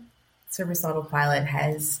how Service Autopilot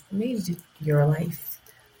has made your life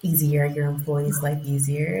easier, your employees' life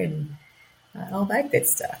easier, and all that good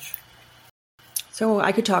stuff? So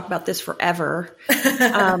I could talk about this forever.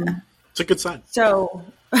 It's a good sign. So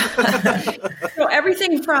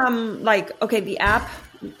everything from the app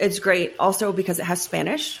is great also because it has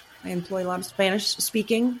Spanish. I employ a lot of Spanish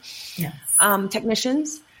speaking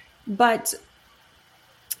technicians. But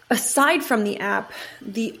aside from the app,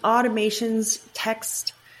 the automations,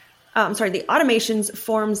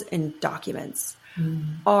 forms, and documents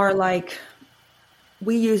are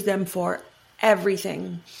we use them for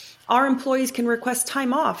everything. Our employees can request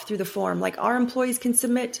time off through the form. Our employees can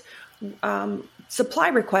submit supply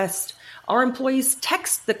requests. Our employees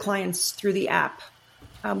text the clients through the app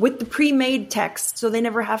with the pre-made text, so they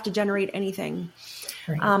never have to generate anything.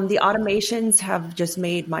 Right. The automations have just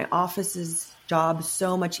made my office's job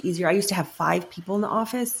so much easier. I used to have 5 people in the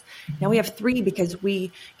office. Now we have 3 because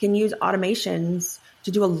we can use automations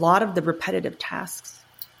to do a lot of the repetitive tasks.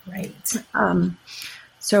 Right.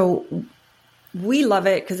 So we love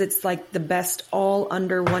it because it's the best all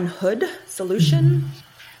under one hood solution.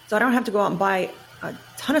 So I don't have to go out and buy a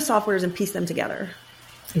ton of softwares and piece them together.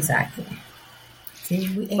 Exactly.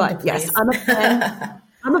 But yes, I'm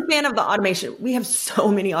a fan of the automation. We have so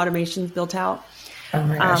many automations built out. Oh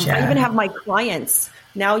my gosh, I even have my clients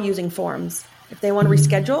now using forms. If they want to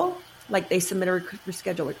reschedule, they submit a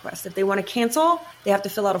reschedule request. If they want to cancel, they have to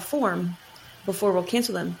fill out a form before we'll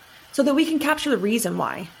cancel them so that we can capture the reason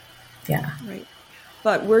why. Yeah. Right.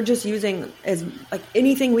 But we're just using as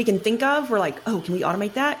anything we can think of. We're can we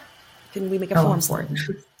automate that? Can we make a form for it?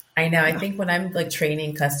 I know. I think when I'm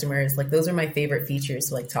training customers, those are my favorite features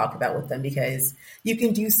to talk about with them, because you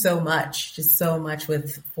can do so much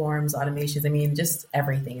with forms, automations. I mean, just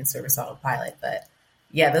everything in Service Autopilot. But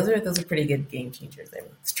yeah, those are pretty good game changers. They're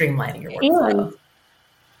streamlining your workflow.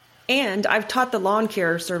 And I've taught the lawn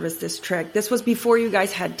care service this trick. This was before you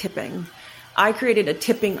guys had tipping. I created a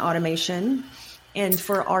tipping automation. And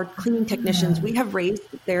for our cleaning technicians, we have raised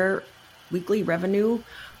their weekly revenue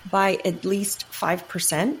by at least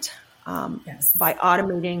 5% by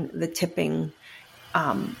automating the tipping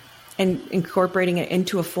and incorporating it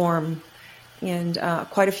into a form. And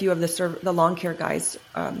quite a few of the lawn care guys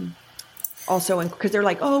also, because they're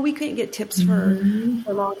we can't get tips for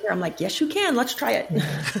lawn care. I'm yes, you can. Let's try it.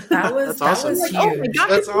 That was awesome. Huge. Oh my gosh,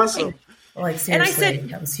 that's awesome. Seriously, and I said,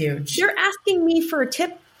 that was huge. You're asking me for a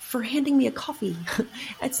tip for handing me a coffee.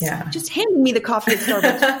 It's just handing me the coffee at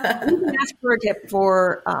Starbucks. You can ask for a tip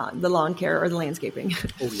for the lawn care or the landscaping.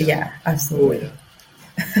 Oh, yeah, absolutely. Oh,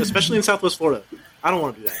 yeah. Especially in Southwest Florida. I don't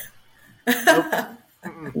want to do that.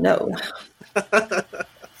 Nope. No.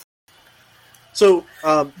 So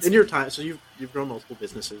in your time, you've grown multiple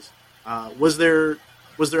businesses. Was there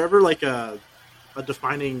ever like a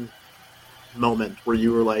defining moment where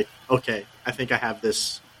you were like, okay, I think I have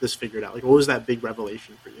this figured out? Like, what was that big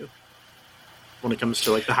revelation for you when it comes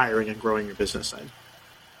to like the hiring and growing your business side?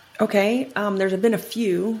 Okay. There's been a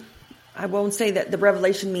few. I won't say that the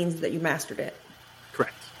revelation means that you mastered it.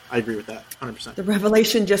 Correct. I agree with that 100%. The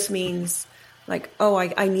revelation just means like, oh,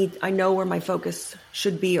 I know where my focus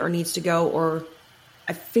should be or needs to go, or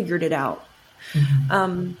I figured it out.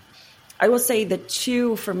 Mm-hmm. I will say the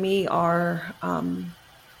two for me are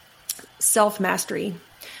self-mastery,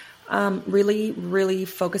 really, really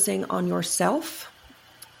focusing on yourself,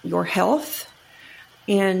 your health,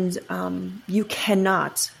 and you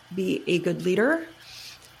cannot be a good leader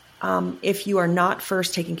if you are not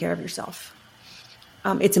first taking care of yourself.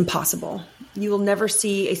 It's impossible. You will never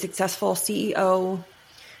see a successful CEO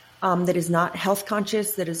that is not health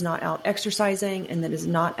conscious, that is not out exercising, and that is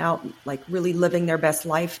not out like really living their best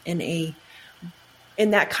life in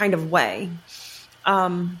that kind of way.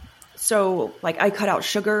 So like I cut out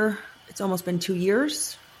sugar. It's almost been 2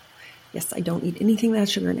 years. Yes, I don't eat anything that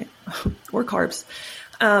has sugar in it or carbs.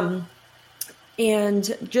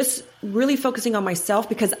 And just really focusing on myself,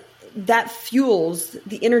 because that fuels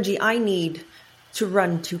the energy I need to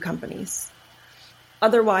run 2 companies.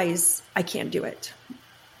 Otherwise, I can't do it.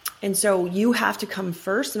 And so you have to come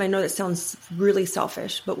first. And I know that sounds really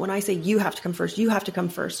selfish, but when I say you have to come first, you have to come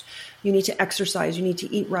first. You need to exercise. You need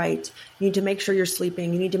to eat right. You need to make sure you're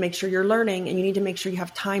sleeping. You need to make sure you're learning, and you need to make sure you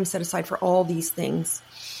have time set aside for all these things.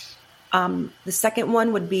 The second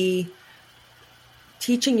one would be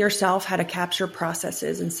teaching yourself how to capture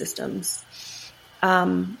processes and systems.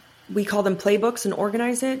 We call them playbooks and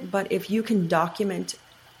organize it, but if you can document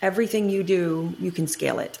everything you do, you can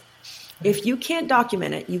scale it. If you can't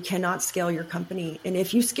document it, you cannot scale your company. And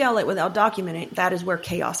if you scale it without documenting it, that is where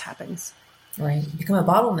chaos happens. Right. You become a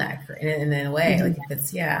bottleneck in a way. Mm-hmm. Like if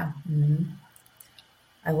it's, yeah. Mm-hmm.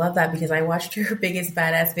 I love that because I watched your Biggest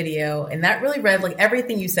Badass video, and that really like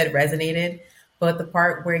everything you said resonated. But the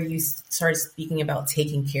part where you started speaking about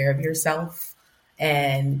taking care of yourself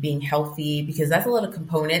and being healthy, because that's a little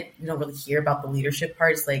component you don't really hear about the leadership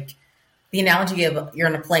part. It's like the analogy of you're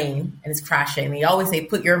on a plane and it's crashing. And they always say,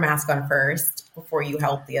 put your mask on first before you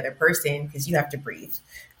help the other person, because you have to breathe,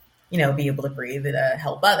 be able to breathe and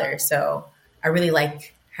help others. So I really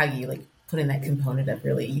like how you like put in that component of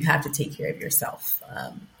really, you have to take care of yourself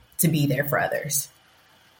to be there for others.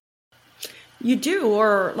 You do,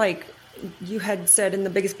 or like you had said in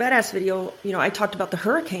the Biggest Badass video, I talked about the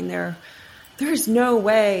hurricane there. There's no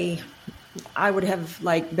way I would have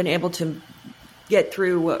like been able to get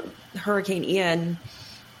through Hurricane Ian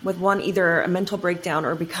with either a mental breakdown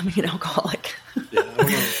or becoming an alcoholic. Yeah,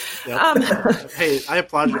 I don't know. Yep. Hey, I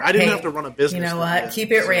applaud you. I didn't have to run a business. You know what? This,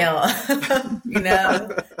 Keep it real.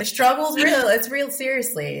 The struggle's real. It's real.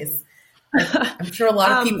 Seriously. I'm sure a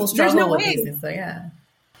lot of people struggle with these. So yeah.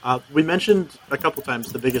 We mentioned a couple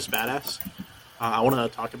times the Biggest Badass. I want to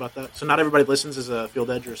talk about that. So not everybody listens as a Field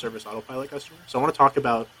Edge or Service Autopilot customer. So I want to talk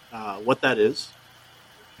about what that is.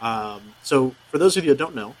 So for those of you who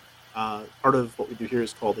don't know, part of what we do here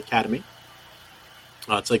is called Academy.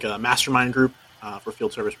 It's like a mastermind group for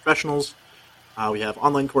field service professionals. We have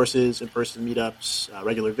online courses, in-person meetups,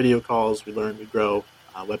 regular video calls. We learn, we grow,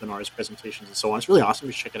 webinars, presentations, and so on. It's really awesome.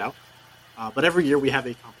 You should check it out. But every year we have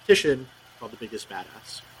a competition called the Biggest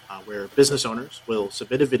Badass, where business owners will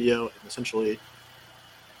submit a video and essentially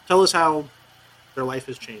tell us how their life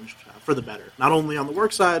has changed for the better, not only on the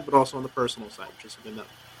work side, but also on the personal side, which is something that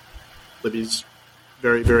Libby's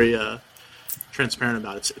very, very transparent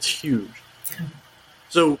about. It's huge.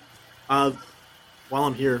 So while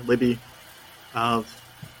I'm here, Libby, how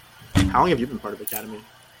long have you been part of Academy?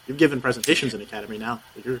 You've given presentations in Academy now.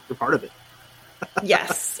 You're part of it.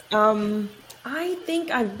 Yes. I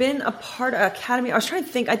think I've been a part of Academy. I was trying to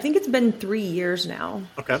think. I think it's been 3 years now.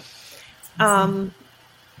 Okay.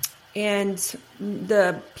 And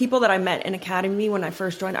the people that I met in Academy when I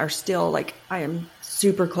first joined are still like, I am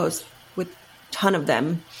super close with a ton of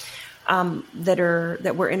them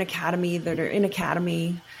that were in Academy, that are in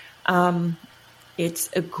Academy. It's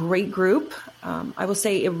a great group. I will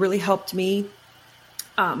say it really helped me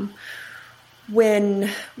when,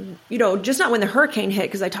 just not when the hurricane hit,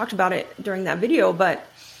 because I talked about it during that video, but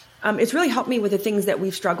it's really helped me with the things that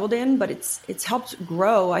we've struggled in, but it's helped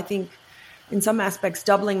grow, I think, in some aspects,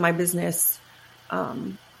 doubling my business.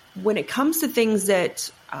 When it comes to things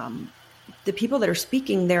that the people that are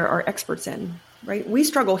speaking there are experts in, right? We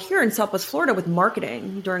struggle here in Southwest Florida with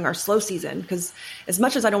marketing during our slow season, because as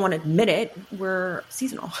much as I don't want to admit it, we're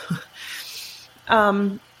seasonal.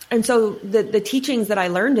 And so the teachings that I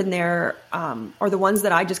learned in there are the ones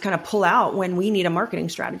that I just kind of pull out when we need a marketing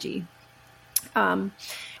strategy.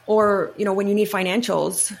 Or, when you need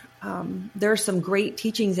financials, there are some great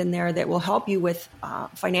teachings in there that will help you with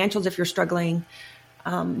financials if you're struggling,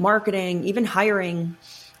 marketing, even hiring.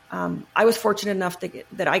 I was fortunate enough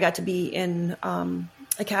that I got to be in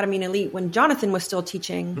Academy and Elite when Jonathan was still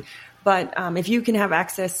teaching. But if you can have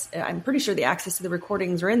access, I'm pretty sure the access to the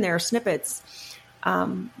recordings are in there, snippets.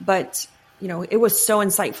 But it was so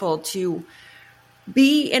insightful to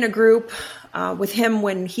be in a group with him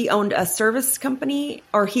when he owned a service company,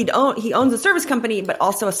 or he owns a service company, but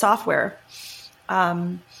also a software.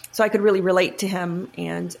 So I could really relate to him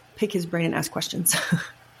and pick his brain and ask questions.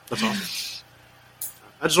 That's awesome.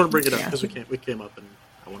 I just want to bring it up because we came up and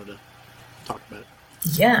I wanted to talk about it.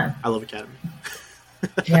 Yeah. I love Academy.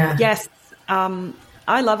 Yeah. Yes.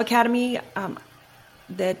 I love Academy.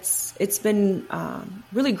 It's been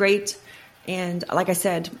really great. And like I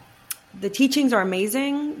said, the teachings are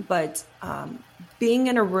amazing, but being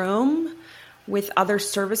in a room with other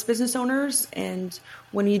service business owners, and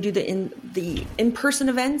when you do the in-person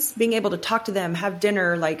events, being able to talk to them, have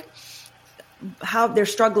dinner, like how they're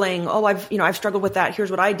struggling. Oh, I've struggled with that.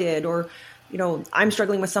 Here's what I did. Or, I'm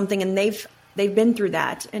struggling with something and they've been through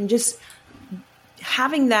that. And just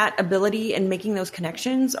having that ability and making those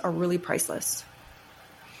connections are really priceless.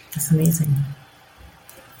 That's amazing.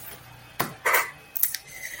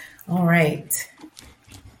 All right.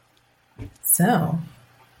 So,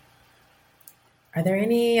 are there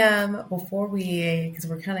any, before because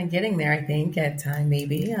we're kind of getting there, I think, at time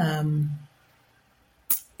maybe,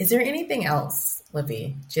 is there anything else,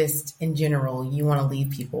 Libby, just in general, you want to leave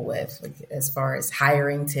people with, like as far as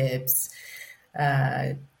hiring tips,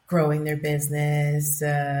 growing their business,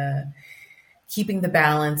 keeping the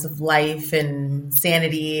balance of life and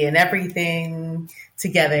sanity and everything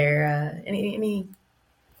together? Any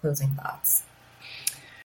closing thoughts?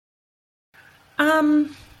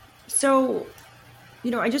 So,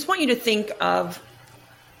 I just want you to think of,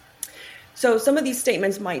 so some of these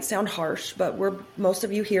statements might sound harsh, but most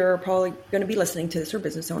of you here are probably going to be listening to this, or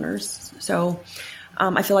business owners. So,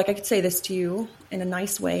 I feel like I could say this to you in a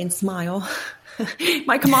nice way and smile.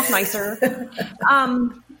 Might come off nicer.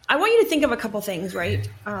 I want you to think of a couple things, right?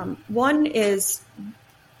 One is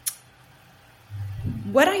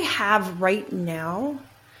what I have right now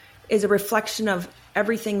is a reflection of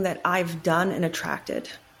everything that I've done and attracted.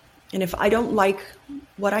 And if I don't like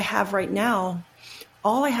what I have right now,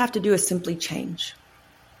 all I have to do is simply change.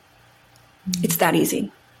 It's that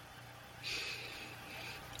easy.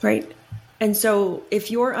 Right? And so if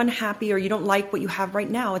you're unhappy or you don't like what you have right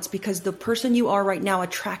now, it's because the person you are right now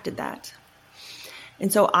attracted that.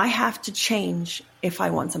 And so I have to change if I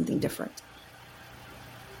want something different.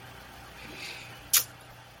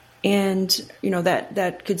 And,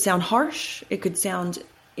 that could sound harsh. It could sound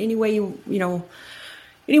any way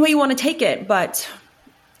any way you want to take it, but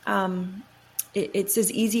it's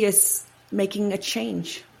as easy as making a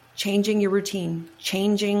change, changing your routine,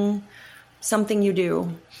 changing something you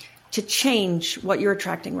do to change what you're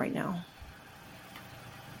attracting right now.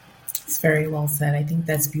 It's very well said. I think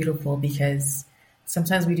that's beautiful because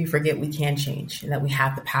sometimes we do forget we can change and that we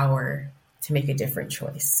have the power to make a different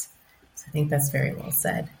choice. So I think that's very well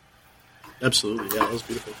said. Absolutely. Yeah, that was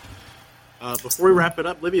beautiful. Before we wrap it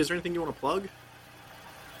up, Libby, is there anything you want to plug?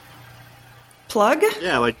 Plug?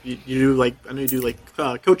 Yeah, like you do, I know you do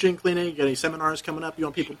coaching, cleaning. You got any seminars coming up you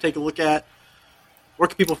want people to take a look at? Where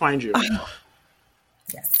can people find you?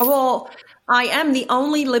 Yes. Well, I am the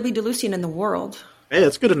only Libby DeLucien in the world. Hey,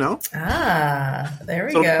 that's good to know. There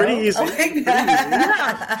we go. Pretty easy. Like pretty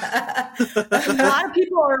Yeah. A lot of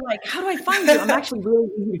people are like, how do I find you? I'm actually really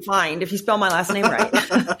easy to find if you spell my last name right.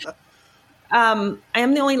 I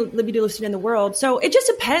am the only Libby DeLucien in the world. So it just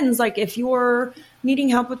depends. Like if you're needing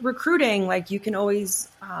help with recruiting, you can always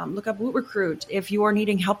look up Woot Recruit. If you are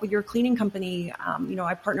needing help with your cleaning company,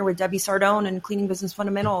 I partner with Debbie Sardone and Cleaning Business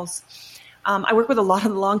Fundamentals. I work with a lot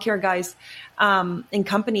of the lawn care guys in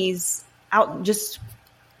companies out just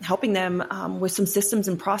helping them with some systems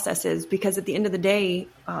and processes, because at the end of the day,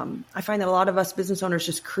 I find that a lot of us business owners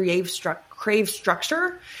just crave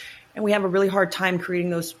structure, and we have a really hard time creating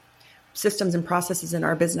those systems and processes in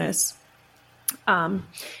our business. And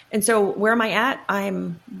so where am I at?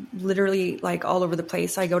 I'm literally all over the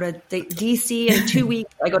place. I go to DC in 2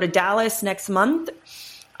 weeks. I go to Dallas next month.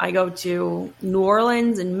 I go to New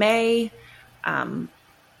Orleans in May. I'm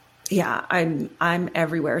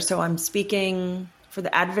everywhere. So I'm speaking for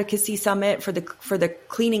the advocacy summit for the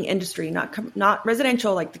cleaning industry, not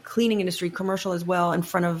residential, like the cleaning industry, commercial as well, in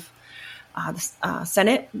front of the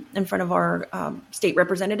Senate in front of our state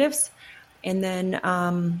representatives. And then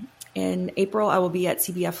in April, I will be at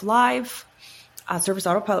CBF Live. Service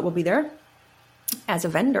Autopilot will be there as a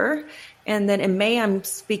vendor. And then in May, I'm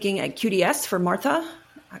speaking at QDS for Martha,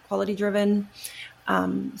 Quality Driven.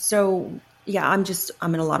 So yeah, I'm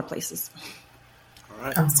in a lot of places. All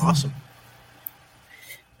right. Awesome.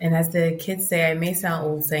 And as the kids say, I may sound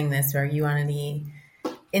old saying this, are you on any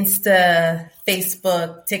Insta,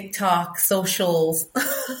 Facebook, TikTok, socials,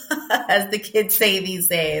 as the kids say these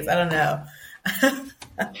days? I don't know.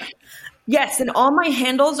 Yes, and all my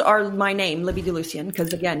handles are my name, Libby DeLucien,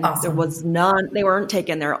 because again, awesome. There was none, they weren't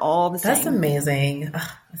taken. They're all the same. That's amazing.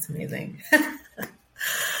 Oh, that's amazing.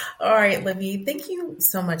 All right, Libby, thank you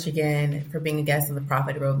so much again for being a guest on the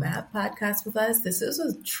Profit Roadmap podcast with us. This was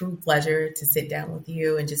a true pleasure to sit down with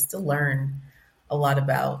you and just to learn a lot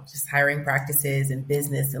about just hiring practices and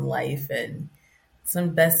business and life and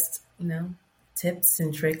some best, tips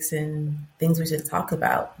and tricks and things we should talk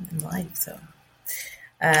about in life. So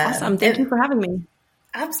awesome. Thank you for having me.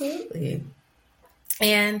 Absolutely.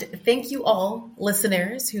 And thank you all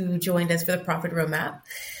listeners who joined us for the Profit Roadmap.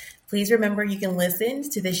 Please remember you can listen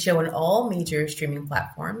to this show on all major streaming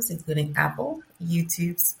platforms, including Apple,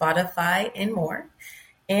 YouTube, Spotify, and more.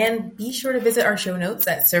 And be sure to visit our show notes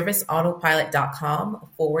at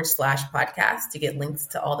serviceautopilot.com/podcast to get links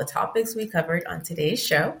to all the topics we covered on today's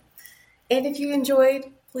show. And if you enjoyed,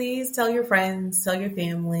 please tell your friends, tell your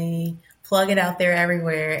family, plug it out there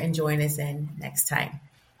everywhere, and join us in next time.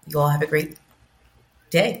 You all have a great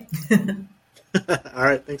day. All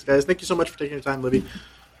right. Thanks, guys. Thank you so much for taking your time, Libby.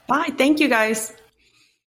 Bye. Thank you, guys.